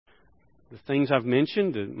The things I've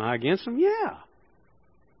mentioned, am I against them? Yeah.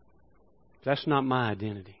 That's not my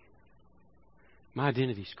identity. My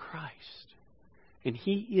identity is Christ. And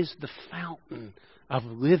He is the fountain of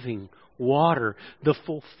living water. The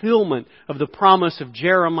fulfillment of the promise of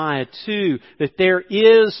Jeremiah 2, that there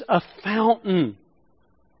is a fountain.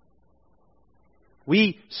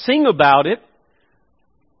 We sing about it.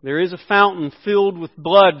 There is a fountain filled with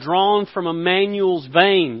blood drawn from Emmanuel's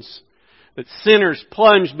veins, that sinners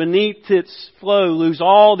plunge beneath its flow lose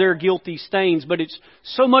all their guilty stains. But it's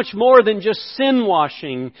so much more than just sin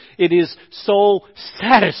washing. It is soul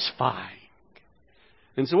satisfying.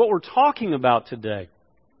 And so what we're talking about today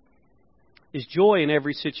is joy in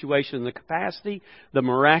every situation. The capacity, the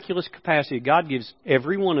miraculous capacity God gives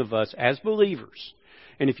every one of us as believers.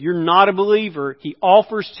 And if you're not a believer, He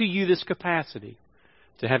offers to you this capacity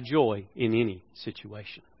to have joy in any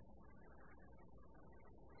situation.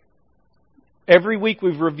 Every week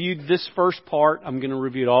we've reviewed this first part. I'm going to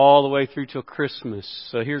review it all the way through till Christmas.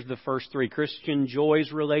 So here's the first three. Christian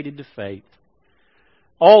joys related to faith.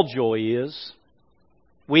 All joy is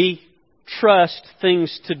we trust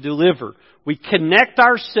things to deliver. We connect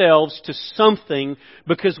ourselves to something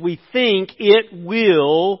because we think it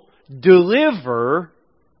will deliver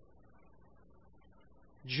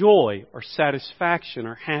joy or satisfaction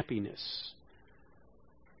or happiness.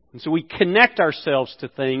 And so we connect ourselves to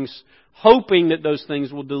things hoping that those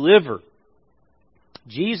things will deliver.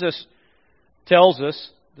 Jesus tells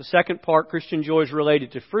us, the second part, Christian joy is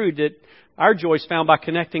related to fruit, that our joy is found by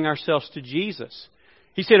connecting ourselves to Jesus.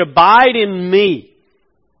 He said, abide in me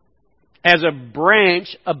as a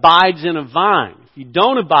branch abides in a vine. If you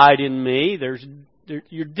don't abide in me,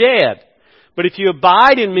 you're dead. But if you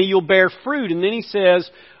abide in me, you'll bear fruit. And then He says,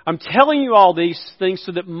 I'm telling you all these things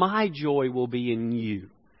so that my joy will be in you,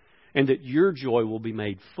 and that your joy will be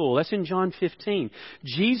made full. That's in John 15.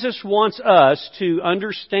 Jesus wants us to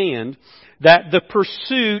understand that the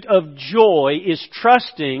pursuit of joy is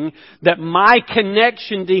trusting that my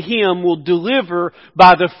connection to Him will deliver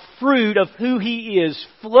by the fruit of who He is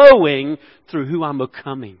flowing through who I'm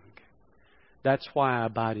becoming. That's why I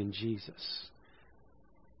abide in Jesus.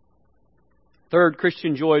 Third,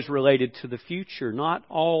 Christian joy is related to the future. Not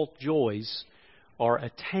all joys are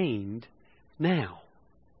attained now.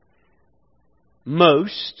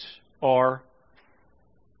 Most are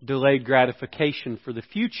delayed gratification for the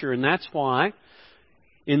future. And that's why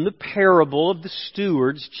in the parable of the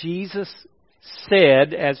stewards, Jesus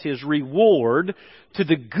said as His reward to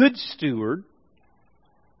the good steward,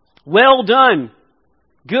 well done,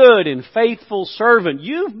 good and faithful servant.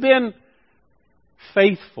 You've been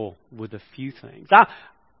faithful with a few things.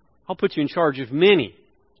 I'll put you in charge of many.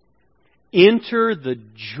 Enter the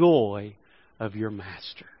joy of your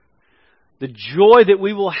master. The joy that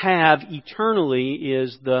we will have eternally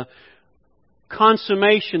is the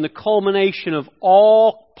consummation, the culmination of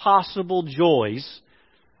all possible joys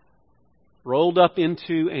rolled up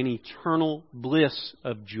into an eternal bliss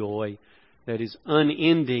of joy that is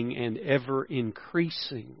unending and ever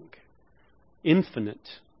increasing, infinite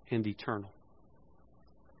and eternal.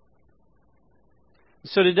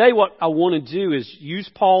 So today what I want to do is use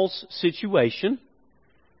Paul's situation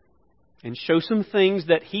and show some things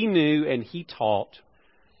that he knew and he taught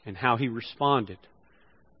and how he responded.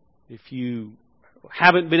 If you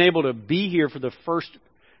haven't been able to be here for the first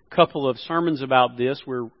couple of sermons about this,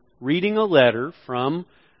 we're reading a letter from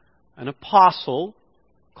an apostle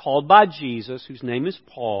called by Jesus, whose name is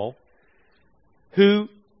Paul, who,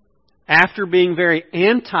 after being very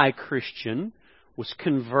anti-Christian, was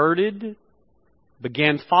converted,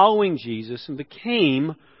 began following Jesus, and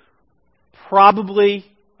became, probably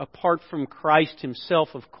apart from Christ Himself,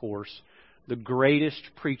 of course, the greatest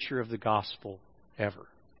preacher of the gospel ever.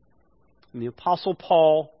 And the Apostle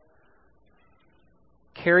Paul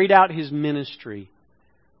carried out his ministry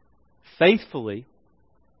faithfully,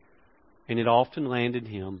 and it often landed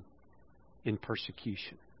him in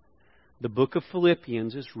persecution. The book of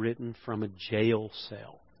Philippians is written from a jail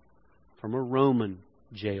cell, from a Roman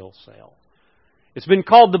jail cell. It's been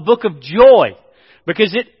called the book of joy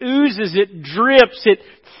because it oozes, it drips, it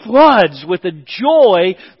floods with the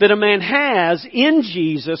joy that a man has in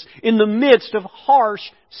Jesus in the midst of harsh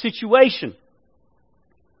situation.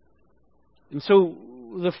 And so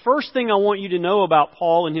the first thing I want you to know about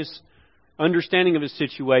Paul and his understanding of his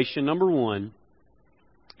situation, number one,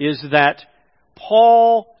 is that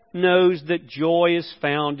Paul knows that joy is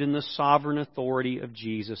found in the sovereign authority of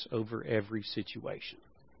Jesus over every situation.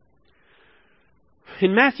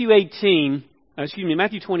 In Matthew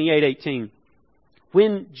 28:18,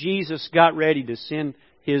 when Jesus got ready to send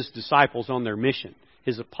His disciples on their mission,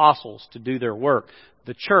 His apostles to do their work,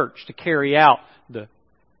 the church to carry out the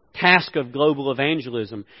task of global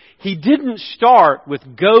evangelism. He didn't start with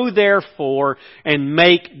go therefore and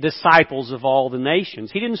make disciples of all the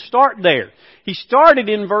nations. He didn't start there. He started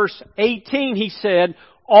in verse 18. He said,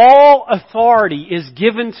 all authority is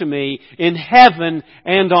given to me in heaven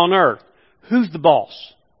and on earth. Who's the boss?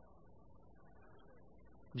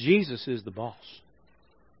 Jesus is the boss.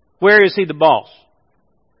 Where is He the boss?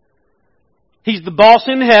 He's the boss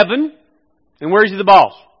in heaven. And where is He the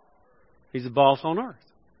boss? He's the boss on earth.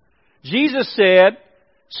 Jesus said,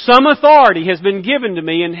 some authority has been given to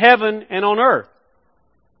me in heaven and on earth.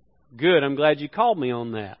 Good, I'm glad you called me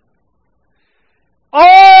on that.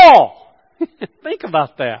 All! Think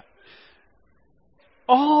about that.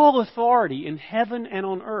 All authority in heaven and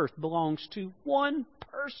on earth belongs to one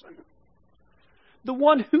person. The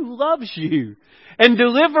one who loves you and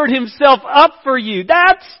delivered Himself up for you.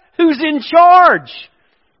 That's who's in charge.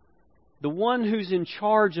 The one who's in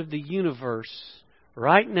charge of the universe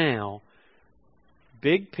right now,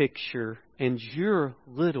 big picture, and your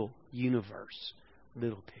little universe,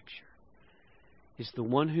 little picture, is the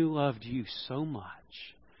one who loved you so much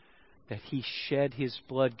that He shed His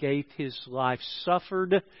blood, gave His life,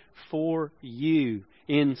 suffered for you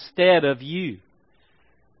instead of you.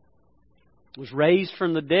 Was raised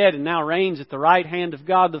from the dead and now reigns at the right hand of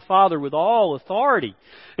God the Father with all authority.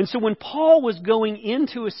 And so when Paul was going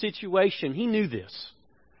into a situation, he knew this.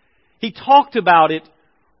 He talked about it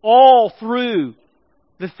all through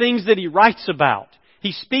the things that he writes about.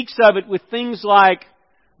 He speaks of it with things like,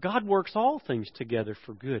 God works all things together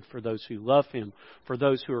for good for those who love Him, for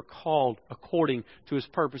those who are called according to His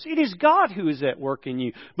purpose. It is God who is at work in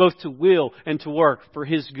you, both to will and to work for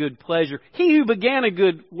His good pleasure. He who began a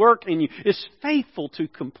good work in you is faithful to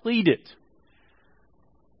complete it.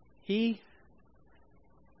 He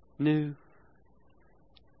knew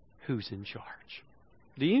who's in charge.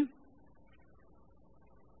 Do you?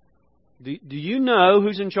 Do you know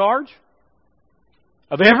who's in charge?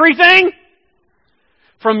 Of everything?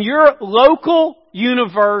 From your local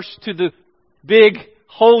universe to the big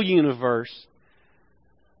whole universe,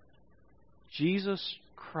 Jesus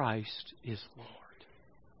Christ is Lord.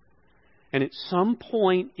 And at some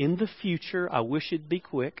point in the future, I wish it'd be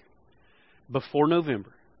quick, before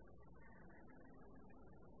November,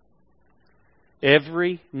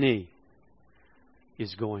 every knee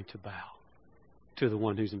is going to bow to the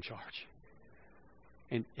one who's in charge.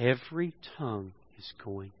 And every tongue is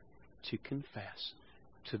going to confess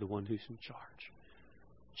to the one who's in charge.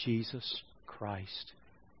 Jesus Christ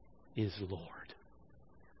is Lord.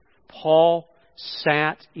 Paul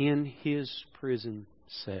sat in his prison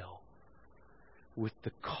cell with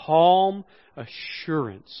the calm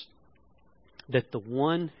assurance that the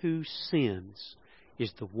one who sins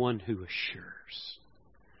is the one who assures.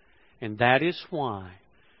 And that is why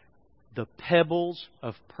the pebbles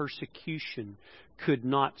of persecution could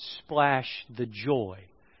not splash the joy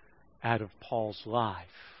out of Paul's life.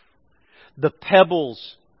 The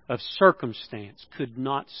pebbles of circumstance could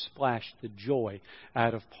not splash the joy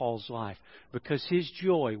out of Paul's life, because his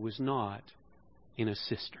joy was not in a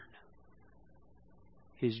cistern.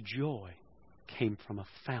 His joy came from a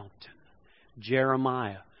fountain.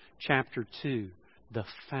 Jeremiah chapter 2, the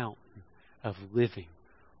fountain of living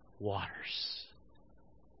waters.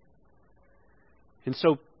 And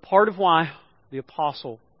so part of why the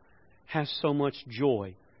apostle has so much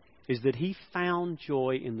joy is that he found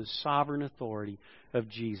joy in the sovereign authority of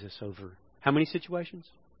Jesus over how many situations?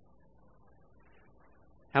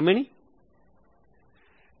 How many?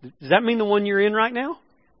 Does that mean the one you're in right now?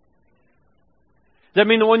 Does that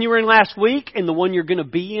mean the one you were in last week and the one you're going to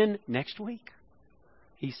be in next week?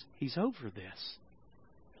 He's over this.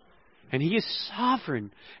 And He is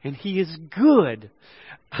sovereign. And He is good.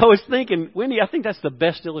 I was thinking, Wendy, I think that's the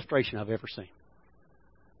best illustration I've ever seen.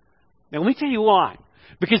 Now, let me tell you why.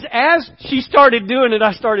 Because as she started doing it,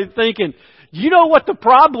 I started thinking, you know what the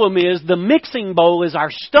problem is? The mixing bowl is our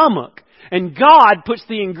stomach. And God puts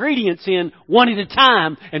the ingredients in one at a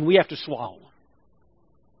time, and we have to swallow them.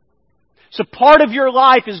 So part of your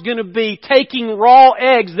life is going to be taking raw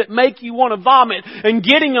eggs that make you want to vomit and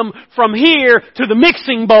getting them from here to the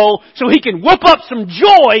mixing bowl so He can whoop up some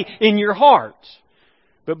joy in your heart.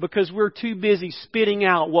 But because we're too busy spitting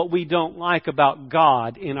out what we don't like about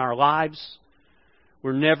God in our lives,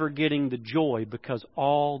 we're never getting the joy because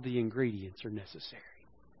all the ingredients are necessary.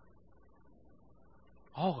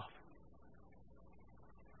 All of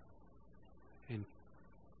them. And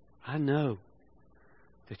I know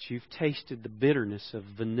that you've tasted the bitterness of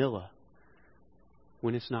vanilla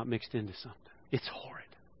when it's not mixed into something. It's horrid.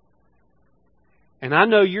 And I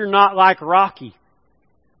know you're not like Rocky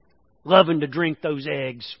loving to drink those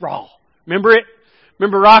eggs raw. Remember it?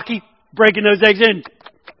 Remember Rocky breaking those eggs in?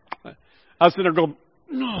 I was sitting there going,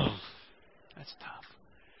 no, that's tough.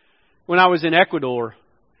 When I was in Ecuador,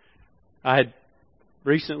 I had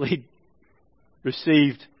recently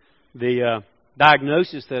received the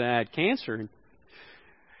diagnosis that I had cancer.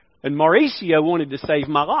 And Mauricio wanted to save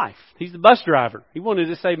my life. He's the bus driver. He wanted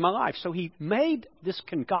to save my life. So he made this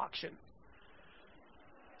concoction.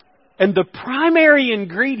 And the primary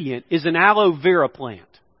ingredient is an aloe vera plant.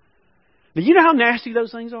 Now, you know how nasty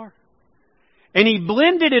those things are? And he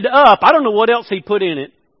blended it up. I don't know what else he put in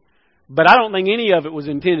it, but I don't think any of it was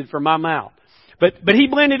intended for my mouth. But he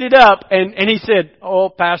blended it up and he said, oh,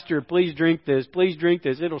 Pastor, please drink this. Please drink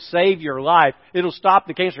this. It'll save your life. It'll stop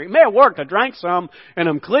the cancer. It may have worked. I drank some and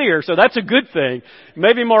I'm clear, so that's a good thing.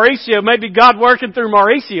 Maybe God working through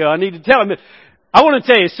Mauricio. I need to tell him. I want to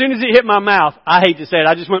tell you, as soon as it hit my mouth, I hate to say it,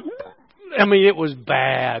 I just went, it was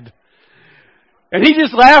bad. And he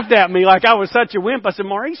just laughed at me like I was such a wimp. I said,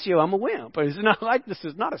 Mauricio, I'm a wimp. It's not like this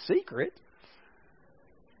is not a secret.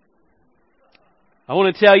 I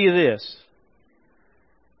want to tell you this.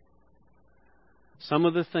 Some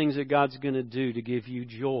of the things that God's going to do to give you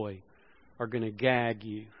joy are going to gag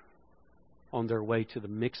you on their way to the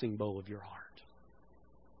mixing bowl of your heart.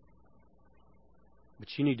 But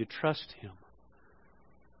you need to trust Him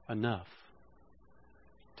enough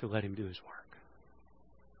to let Him do His work.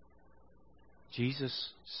 Jesus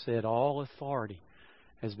said, all authority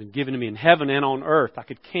has been given to me in heaven and on earth. I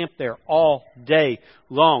could camp there all day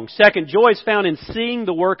long. Second, joy is found in seeing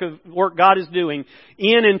the work God is doing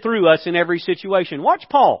in and through us in every situation. Watch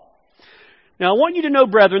Paul. Now, I want you to know,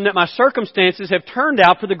 brethren, that my circumstances have turned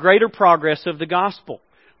out for the greater progress of the gospel.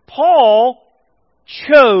 Paul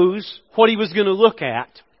chose what he was going to look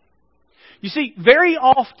at. You see, very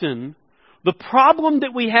often, the problem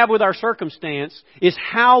that we have with our circumstance is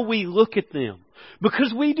how we look at them.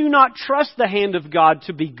 Because we do not trust the hand of God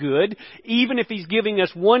to be good, even if He's giving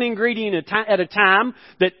us one ingredient at a time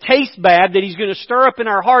that tastes bad, that He's going to stir up in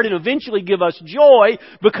our heart and eventually give us joy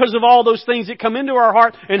because of all those things that come into our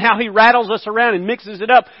heart and how He rattles us around and mixes it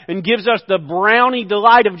up and gives us the brownie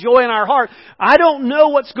delight of joy in our heart. I don't know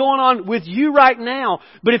what's going on with you right now,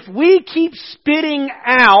 but if we keep spitting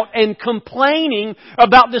out and complaining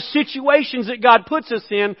about the situations that God puts us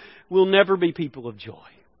in, we'll never be people of joy.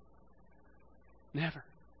 Never.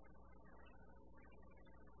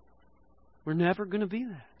 We're never going to be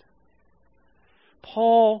that.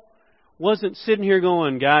 Paul wasn't sitting here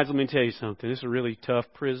going, guys, let me tell you something. This is a really tough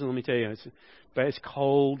prison. Let me tell you, it's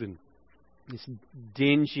cold and it's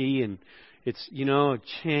dingy and it's,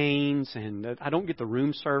 chains and I don't get the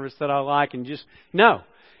room service that I like and no.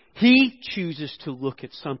 He chooses to look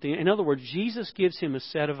at something. In other words, Jesus gives him a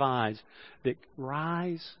set of eyes that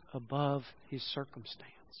rise above his circumstance.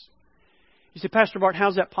 You say, Pastor Bart,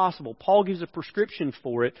 how's that possible? Paul gives a prescription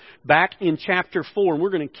for it back in chapter 4, and we're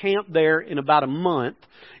going to camp there in about a month.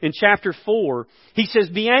 In chapter 4, he says,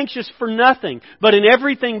 be anxious for nothing, but in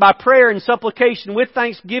everything by prayer and supplication with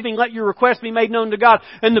thanksgiving, let your requests be made known to God.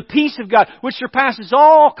 And the peace of God, which surpasses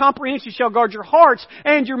all comprehension, shall guard your hearts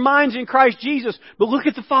and your minds in Christ Jesus. But look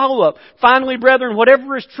at the follow-up. Finally, brethren,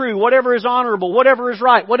 whatever is true, whatever is honorable, whatever is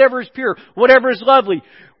right, whatever is pure, whatever is lovely,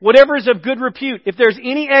 whatever is of good repute, if there's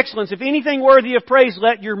any excellence, if anything worthy of praise,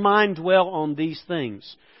 let your mind dwell on these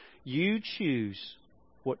things. You choose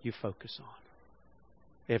what you focus on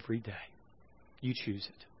every day. You choose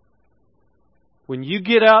it. When you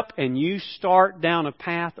get up and you start down a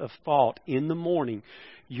path of thought in the morning,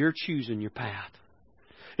 you're choosing your path.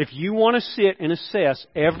 If you want to sit and assess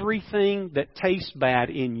everything that tastes bad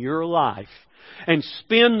in your life and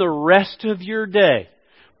spend the rest of your day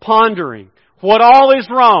pondering what all is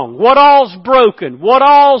wrong, what all's broken, what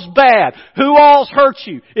all's bad, who all's hurt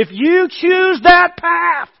you. If you choose that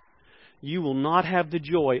path, you will not have the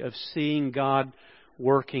joy of seeing God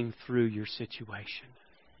working through your situation.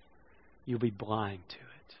 You'll be blind to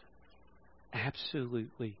it.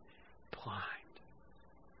 Absolutely blind.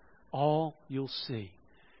 All you'll see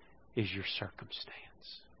is your circumstance.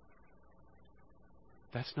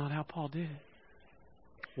 That's not how Paul did it.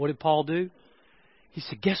 What did Paul do? He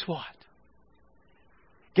said, guess what?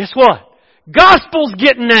 Guess what? Gospel's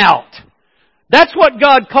getting out. That's what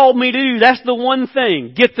God called me to do. That's the one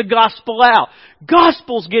thing. Get the gospel out.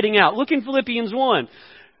 Gospel's getting out. Look in Philippians 1.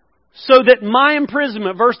 So that my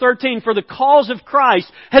imprisonment, verse 13, for the cause of Christ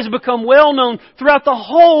has become well known throughout the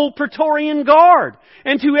whole Praetorian Guard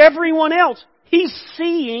and to everyone else. He's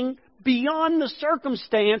seeing beyond the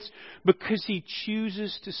circumstance because he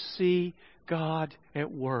chooses to see God at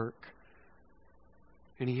work.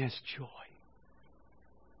 And he has joy.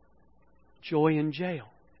 Joy in jail.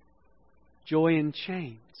 joy in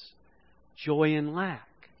chains, joy in lack,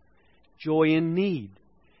 joy in need,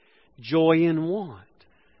 joy in want.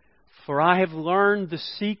 For I have learned the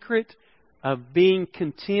secret of being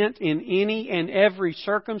content in any and every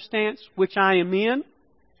circumstance which I am in.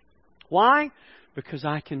 Why? Because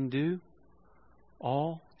I can do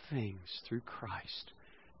all things through Christ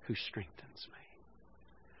who strengthens me.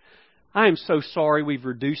 I am so sorry we've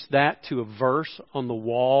reduced that to a verse on the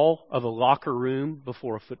wall of a locker room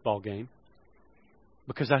before a football game,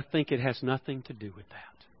 because I think it has nothing to do with that.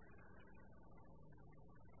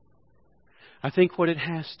 I think what it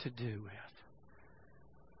has to do with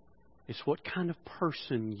is what kind of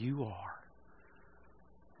person you are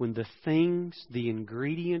when the things, the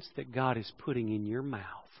ingredients that God is putting in your mouth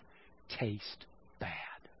taste bad.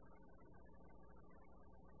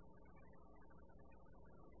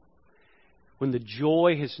 When the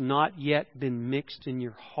joy has not yet been mixed in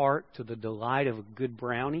your heart to the delight of a good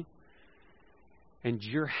brownie, and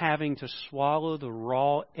you're having to swallow the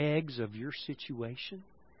raw eggs of your situation,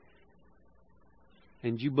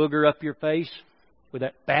 and you booger up your face with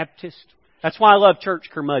that Baptist. That's why I love Church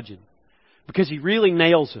Curmudgeon, because he really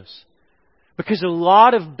nails us. Because a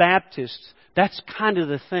lot of Baptists, that's kind of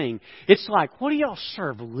the thing. It's like, what do y'all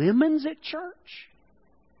serve, lemons at church?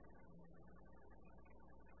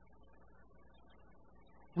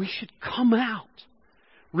 We should come out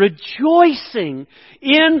rejoicing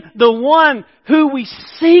in the one who we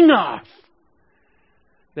sing of,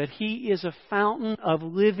 that He is a fountain of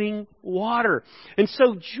living water. And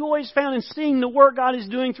so joy is found in seeing the work God is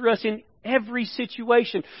doing through us in every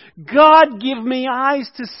situation. God, give me eyes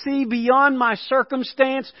to see beyond my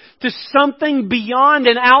circumstance to something beyond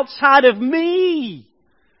and outside of me.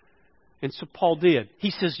 And so Paul did.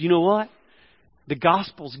 He says, you know what? The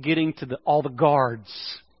gospel's getting to all the guards.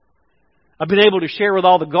 I've been able to share with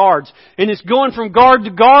all the guards. And it's going from guard to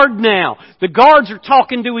guard now. The guards are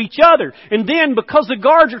talking to each other. And then because the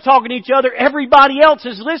guards are talking to each other, everybody else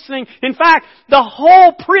is listening. In fact, the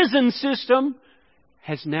whole prison system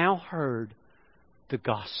has now heard the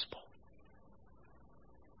gospel.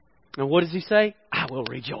 And what does he say? I will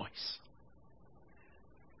rejoice.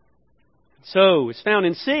 So, it's found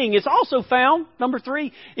in seeing. It's also found, number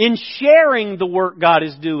 3, in sharing the work God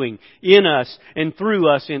is doing in us and through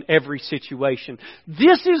us in every situation.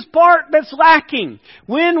 This is part that's lacking.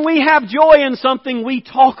 When we have joy in something, we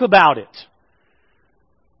talk about it.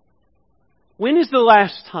 When is the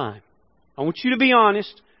last time? I want you to be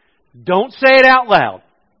honest. Don't say it out loud.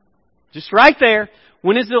 Just right there.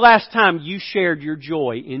 When is the last time you shared your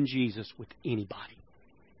joy in Jesus with anybody?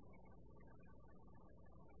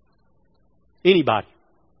 Anybody.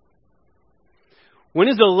 When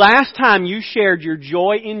is the last time you shared your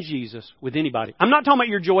joy in Jesus with anybody? I'm not talking about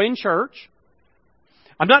your joy in church.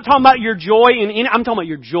 I'm not talking about your joy I'm talking about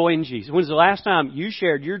your joy in Jesus. When is the last time you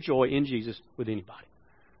shared your joy in Jesus with anybody?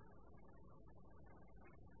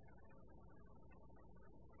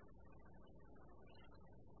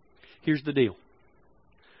 Here's the deal.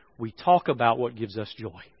 We talk about what gives us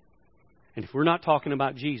joy. And if we're not talking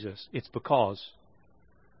about Jesus, it's because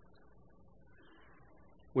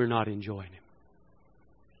we're not enjoying Him.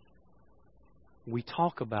 We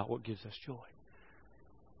talk about what gives us joy.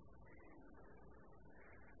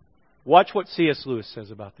 Watch what C.S. Lewis says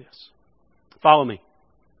about this. Follow me.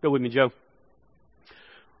 Go with me, Joe.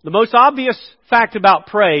 The most obvious fact about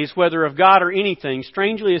praise, whether of God or anything,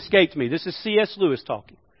 strangely escaped me. This is C.S. Lewis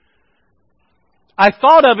talking. I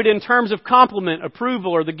thought of it in terms of compliment,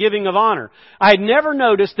 approval, or the giving of honor. I had never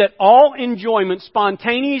noticed that all enjoyment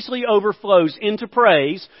spontaneously overflows into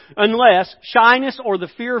praise unless shyness or the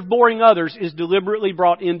fear of boring others is deliberately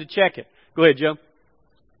brought in to check it. Go ahead, Joe.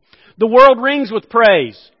 The world rings with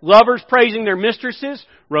praise. Lovers praising their mistresses,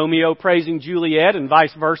 Romeo praising Juliet and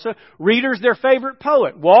vice versa. Readers their favorite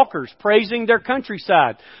poet. Walkers praising their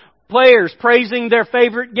countryside. Players praising their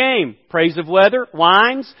favorite game. Praise of weather,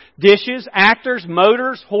 wines, dishes, actors,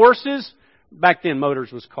 motors, horses. Back then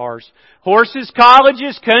motors was cars. Horses,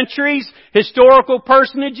 colleges, countries, historical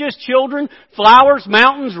personages, children, flowers,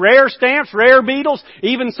 mountains, rare stamps, rare beetles,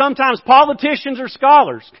 even sometimes politicians or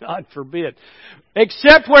scholars. God forbid.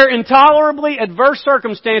 Except where intolerably adverse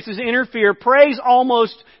circumstances interfere, praise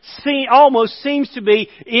almost seems to be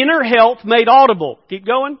inner health made audible. Keep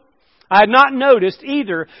going. I had not noticed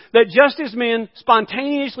either that just as men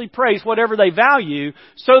spontaneously praise whatever they value,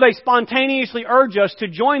 so they spontaneously urge us to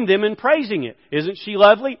join them in praising it. Isn't she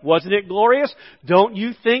lovely? Wasn't it glorious? Don't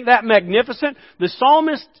you think that magnificent? The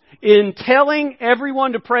psalmist, in telling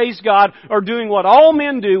everyone to praise God, are doing what all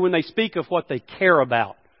men do when they speak of what they care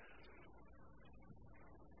about.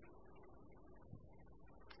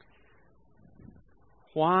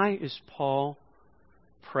 Why is Paul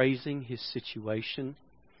praising his situation,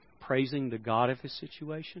 praising the God of his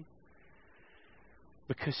situation?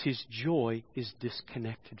 Because his joy is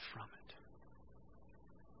disconnected from it.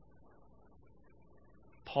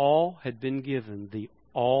 Paul had been given the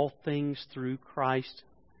all things through Christ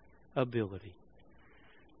ability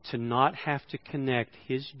to not have to connect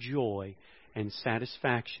his joy and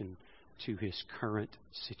satisfaction to his current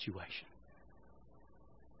situation.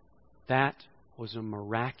 That was a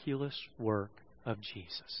miraculous work of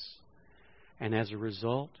Jesus. And as a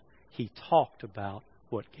result, he talked about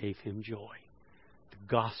what gave him joy. The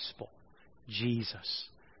gospel, Jesus,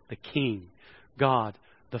 the King, God,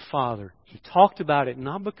 the Father. He talked about it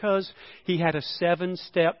not because he had a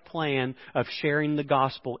 7-step plan of sharing the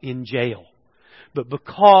gospel in jail, but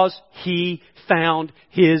because he found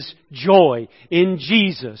his joy in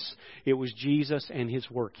Jesus. It was Jesus and His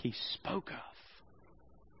work he spoke of.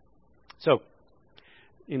 So,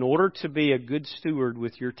 in order to be a good steward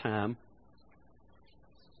with your time,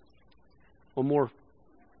 one more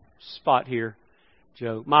spot here,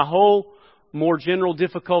 Joe. My whole more general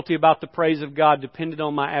difficulty about the praise of God depended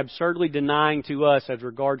on my absurdly denying to us as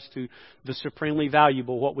regards to the supremely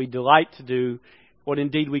valuable, what we delight to do, what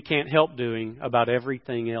indeed we can't help doing about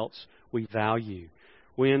everything else we value.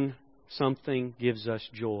 When something gives us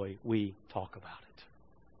joy, we talk about it.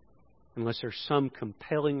 Unless there's some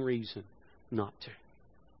compelling reason not to,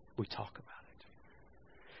 we talk about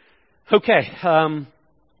it. Okay, I'm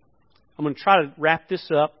going to try to wrap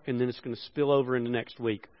this up, and then it's going to spill over into next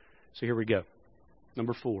week. So here we go.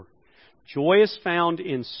 Number 4. Joy is found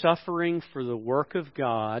in suffering for the work of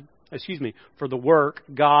God, for the work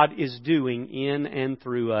God is doing in and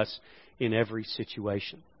through us in every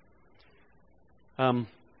situation. And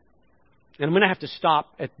I'm going to have to stop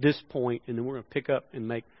at this point, and then we're going to pick up and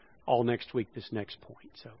make all next week this next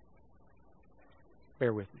point. So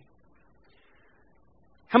bear with me.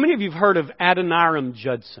 How many of you have heard of Adoniram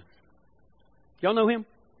Judson? Y'all know him?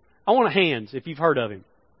 I want hands if you've heard of him.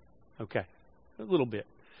 Okay, a little bit.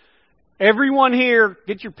 Everyone here,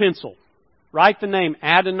 get your pencil. Write the name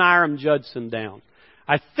Adoniram Judson down.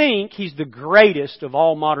 I think he's the greatest of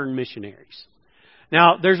all modern missionaries.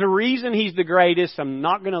 Now, there's a reason he's the greatest. I'm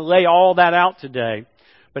not going to lay all that out today.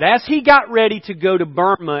 But as he got ready to go to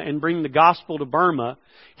Burma and bring the gospel to Burma,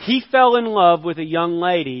 he fell in love with a young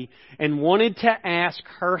lady and wanted to ask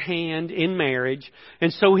her hand in marriage.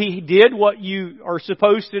 And so he did what you are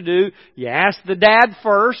supposed to do. You ask the dad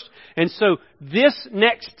first. And so this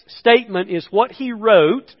next statement is what he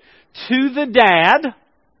wrote to the dad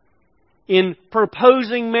in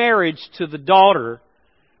proposing marriage to the daughter.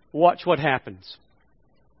 Watch what happens.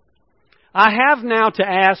 I have now to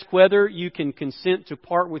ask whether you can consent to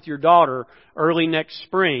part with your daughter early next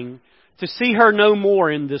spring to see her no more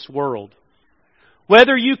in this world.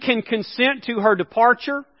 Whether you can consent to her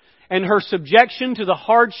departure and her subjection to the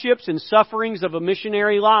hardships and sufferings of a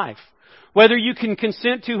missionary life. Whether you can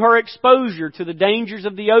consent to her exposure to the dangers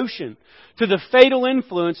of the ocean, to the fatal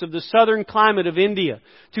influence of the southern climate of India,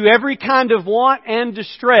 to every kind of want and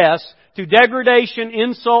distress, to degradation,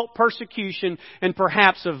 insult, persecution, and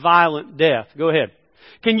perhaps a violent death. Go ahead.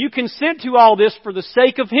 Can you consent to all this for the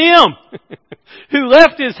sake of Him who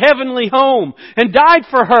left His heavenly home and died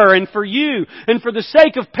for her and for you and for the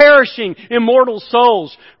sake of perishing immortal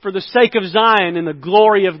souls, for the sake of Zion and the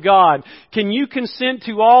glory of God? Can you consent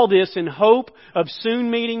to all this in hope of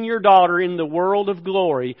soon meeting your daughter in the world of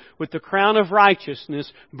glory with the crown of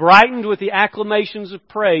righteousness, brightened with the acclamations of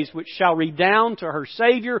praise which shall redound to her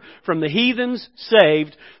Savior from the heathens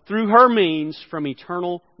saved through her means from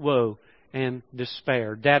eternal woe and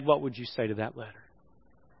despair? Dad, what would you say to that letter?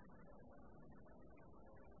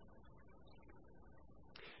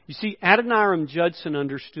 You see, Adoniram Judson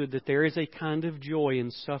understood that there is a kind of joy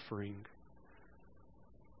in suffering.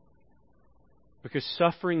 Because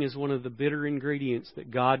suffering is one of the bitter ingredients that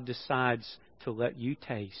God decides to let you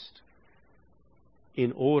taste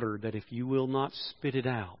in order that if you will not spit it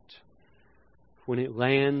out, when it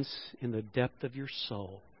lands in the depth of your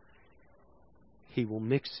soul, He will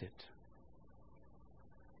mix it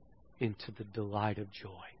into the delight of joy.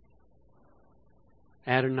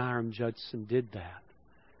 Adoniram Judson did that.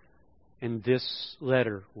 And this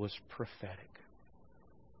letter was prophetic.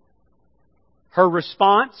 Her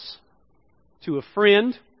response to a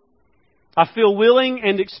friend: I feel willing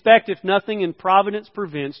and expect, if nothing in providence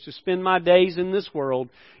prevents, to spend my days in this world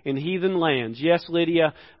in heathen lands. Yes,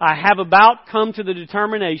 Lydia, I have about come to the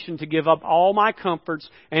determination to give up all my comforts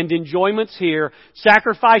and enjoyments here,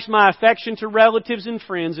 sacrifice my affection to relatives and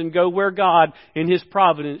friends, and go where God in His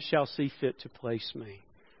providence shall see fit to place me.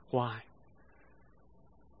 Why?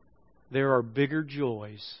 there are bigger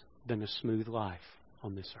joys than a smooth life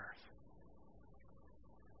on this earth.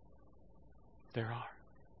 There are.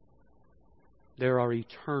 There are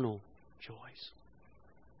eternal joys.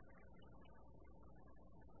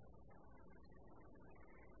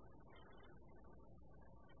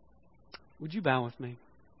 Would you bow with me?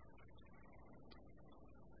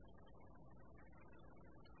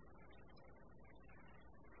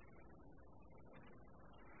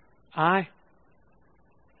 I,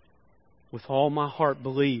 with all my heart,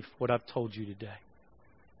 believe what I've told you today.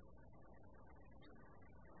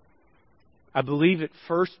 I believe it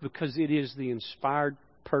first because it is the inspired,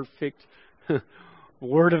 perfect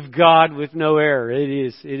Word of God with no error. It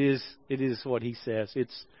is what He says.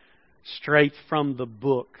 It's straight from the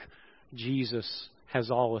book. Jesus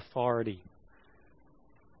has all authority.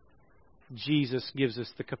 Jesus gives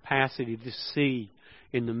us the capacity to see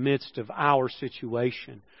in the midst of our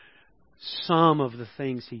situation some of the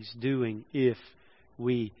things He's doing if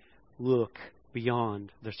we look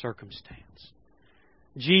beyond the circumstance.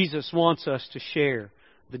 Jesus wants us to share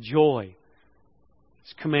the joy.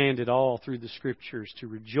 It's commanded all through the Scriptures to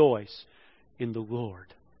rejoice in the Lord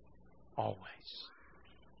always.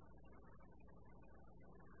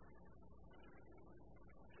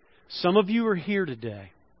 Some of you are here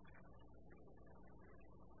today,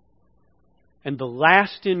 and the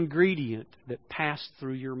last ingredient that passed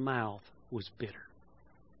through your mouth was bitter.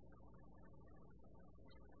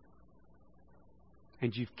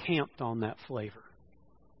 And you've camped on that flavor.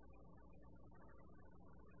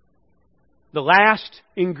 The last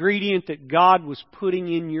ingredient that God was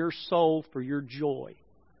putting in your soul for your joy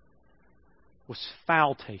was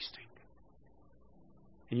foul tasting.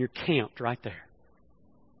 And you're camped right there.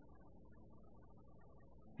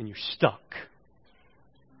 And you're stuck.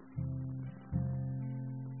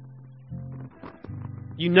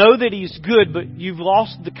 You know that He's good, but you've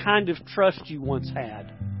lost the kind of trust you once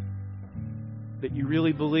had. That you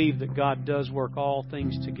really believe that God does work all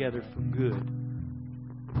things together for good.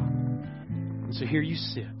 And so here you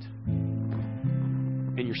sit.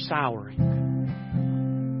 And you're souring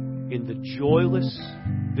in the joyless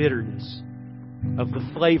bitterness of the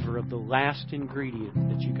flavor of the last ingredient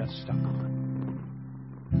that you got stuck on.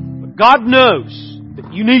 But God knows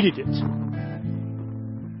that you needed it.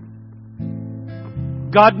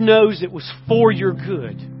 God knows it was for your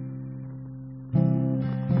good.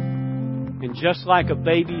 And just like a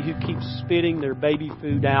baby who keeps spitting their baby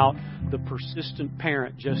food out, the persistent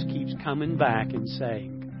parent just keeps coming back and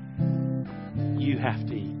saying, "You have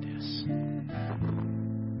to eat this.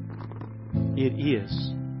 It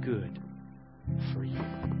is good for you."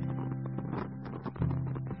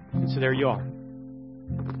 And so there you are.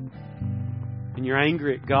 And you're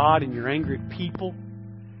angry at God and you're angry at people.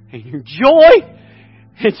 And your joy,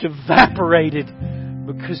 it's evaporated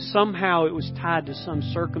because somehow it was tied to some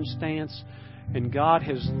circumstance, and God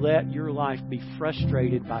has let your life be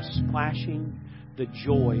frustrated by splashing the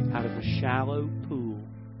joy out of a shallow pool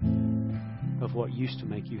of what used to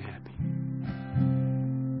make you happy.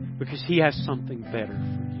 Because He has something better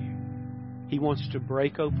for you. He wants to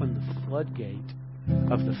break open the floodgate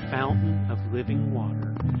of the fountain of living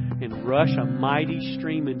water and rush a mighty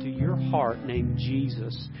stream into your heart named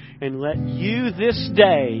Jesus, and let you this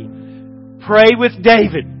day pray with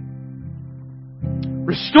David,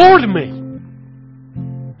 "Restore to me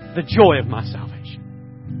the joy of my salvation."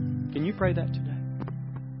 Can you pray that today?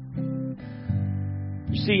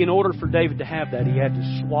 You see, in order for David to have that, he had to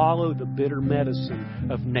swallow the bitter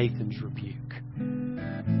medicine of Nathan's rebuke.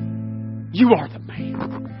 You are the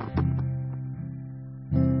man.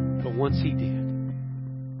 But once he did,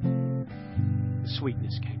 the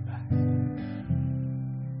sweetness came back.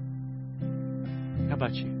 How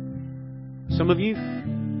about you? Some of you,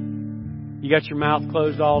 you got your mouth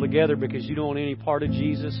closed altogether because you don't want any part of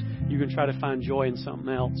Jesus. You can try to find joy in something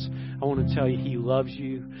else. I want to tell you, He loves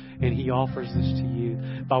you and He offers this to you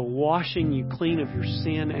by washing you clean of your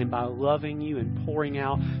sin and by loving you and pouring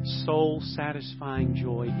out soul-satisfying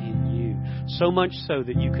joy in you. So much so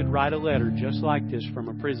that you could write a letter just like this from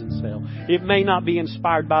a prison cell. It may not be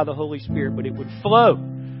inspired by the Holy Spirit, but it would flow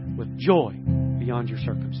with joy beyond your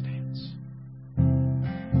circumstance.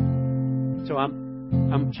 So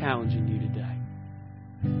I'm challenging you today.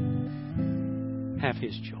 Have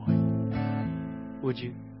His joy. Would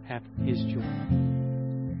you have His joy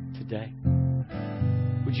today?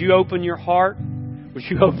 Would you open your heart? Would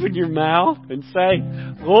you open your mouth and say,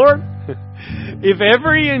 "Lord, if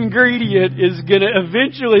every ingredient is going to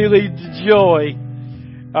eventually lead to joy,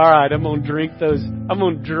 all right, I'm going to drink those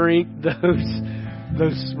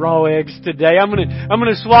those raw eggs today. I'm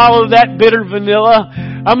gonna swallow that bitter vanilla.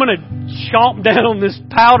 I'm gonna chomp down on this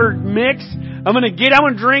powdered mix. I'm gonna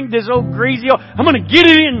drink this old greasy oil. I'm gonna get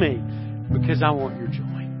it in me because I want your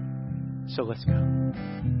joy. So let's go.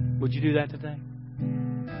 Would you do that today?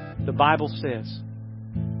 The Bible says,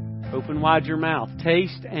 open wide your mouth.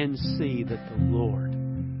 Taste and see that the Lord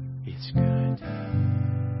is good.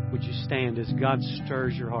 Would you stand as God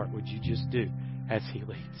stirs your heart? Would you just do as He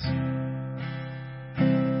leads?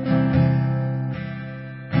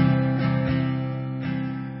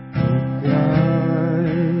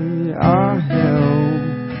 Our help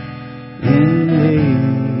in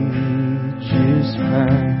ages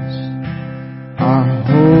past, our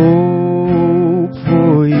hope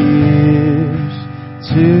for years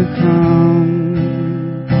to come,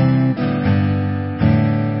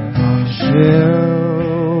 our shelter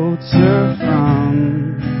from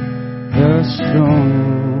the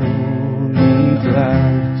stormy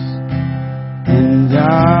blast, and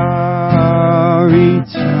our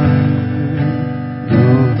eternal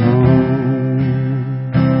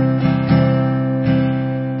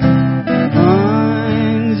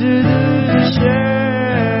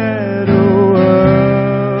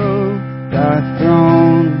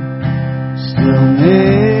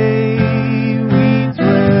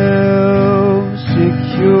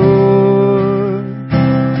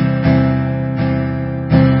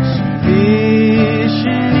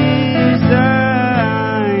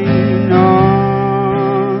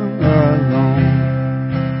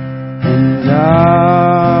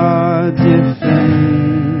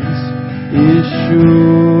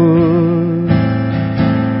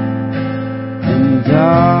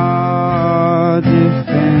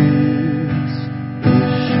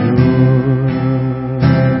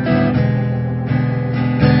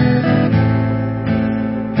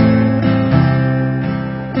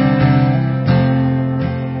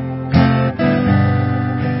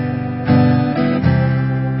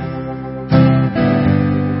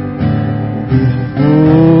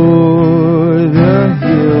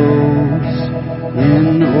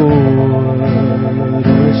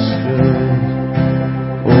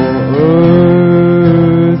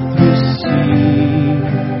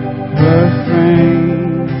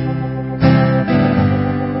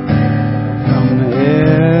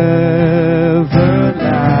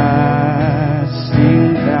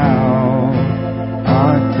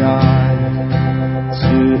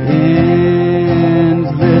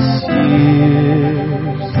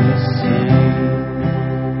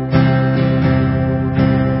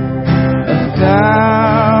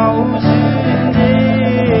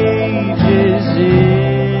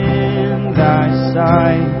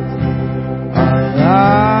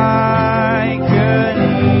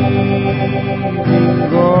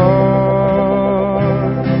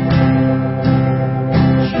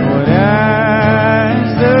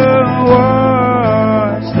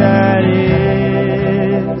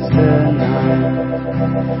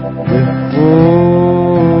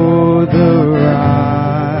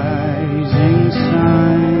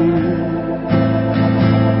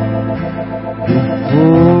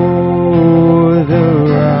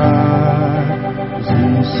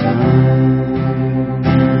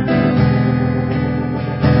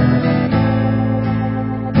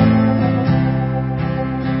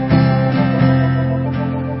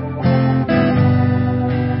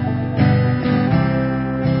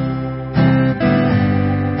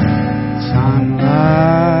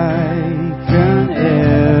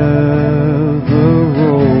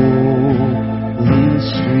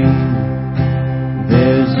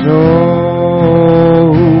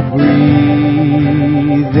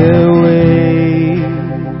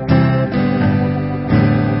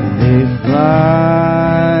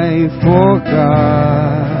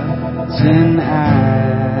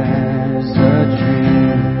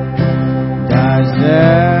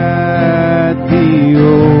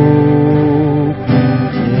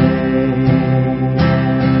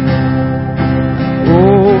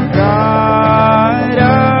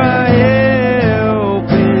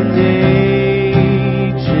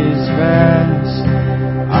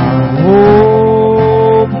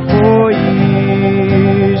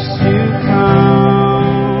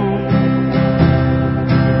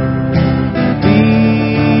be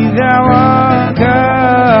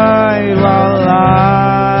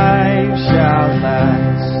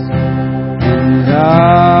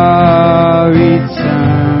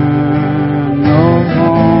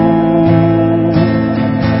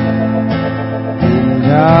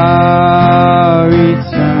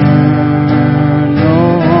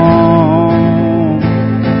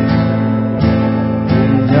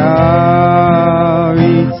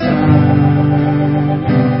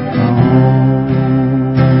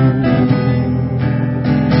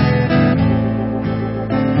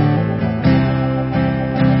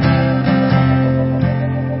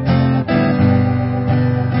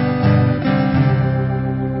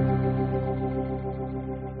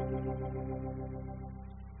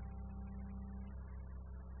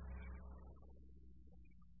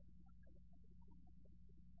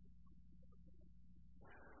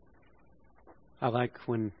I like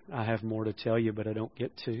when I have more to tell you, but I don't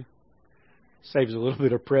get to. Saves a little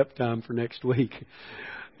bit of prep time for next week.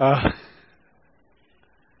 I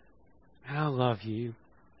love you.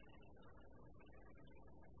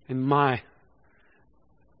 And my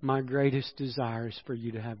greatest desire is for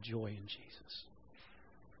you to have joy in Jesus.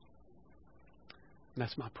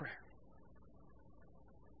 That's my prayer.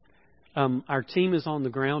 Our team is on the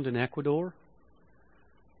ground in Ecuador.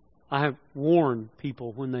 I have warned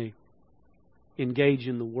people when they engage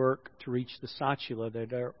in the work to reach the Satchula that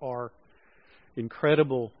there are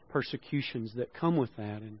incredible persecutions that come with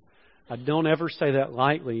that. And I don't ever say that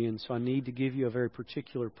lightly, and so I need to give you a very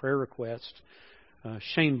particular prayer request.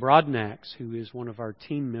 Shane Brodnax, who is one of our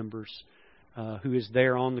team members, who is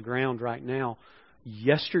there on the ground right now,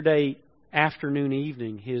 yesterday afternoon,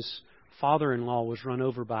 evening, his father-in-law was run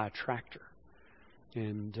over by a tractor.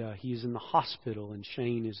 And he's in the hospital, and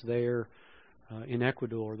Shane is there in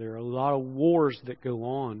Ecuador. There are a lot of wars that go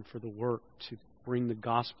on for the work to bring the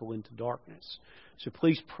gospel into darkness. So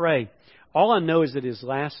please pray. All I know is that his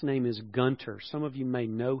last name is Gunter. Some of you may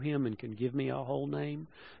know him and can give me a whole name.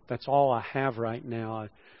 That's all I have right now.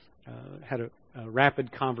 I had a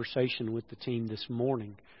rapid conversation with the team this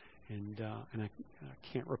morning, and I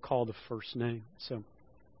can't recall the first name. So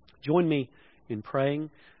join me in praying.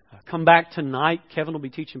 Come back tonight. Kevin will be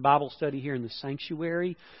teaching Bible study here in the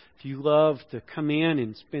sanctuary. If you love to come in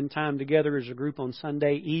and spend time together as a group on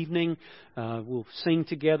Sunday evening, we'll sing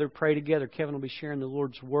together, pray together. Kevin will be sharing the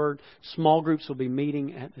Lord's Word. Small groups will be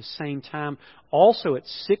meeting at the same time. Also at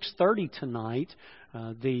 6:30 tonight,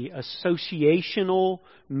 the associational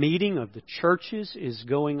meeting of the churches is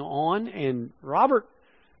going on. And Robert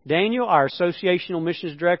Daniel, our associational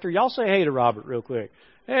missions director, y'all say hey to Robert real quick.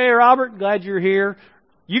 Hey, Robert, glad you're here.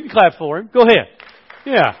 You can clap for him. Go ahead.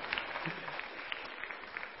 Yeah.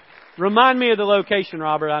 Remind me of the location,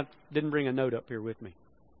 Robert. I didn't bring a note up here with me.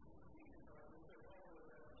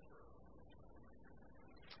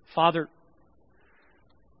 Father,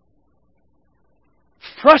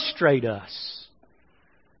 frustrate us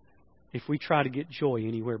if we try to get joy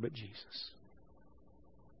anywhere but Jesus.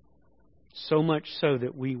 So much so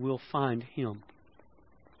that we will find Him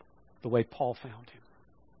the way Paul found Him.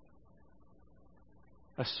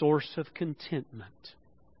 A source of contentment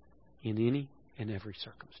in any and every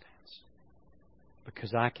circumstance.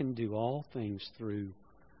 Because I can do all things through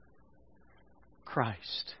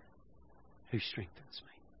Christ who strengthens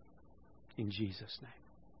me. In Jesus'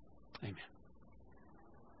 name. Amen.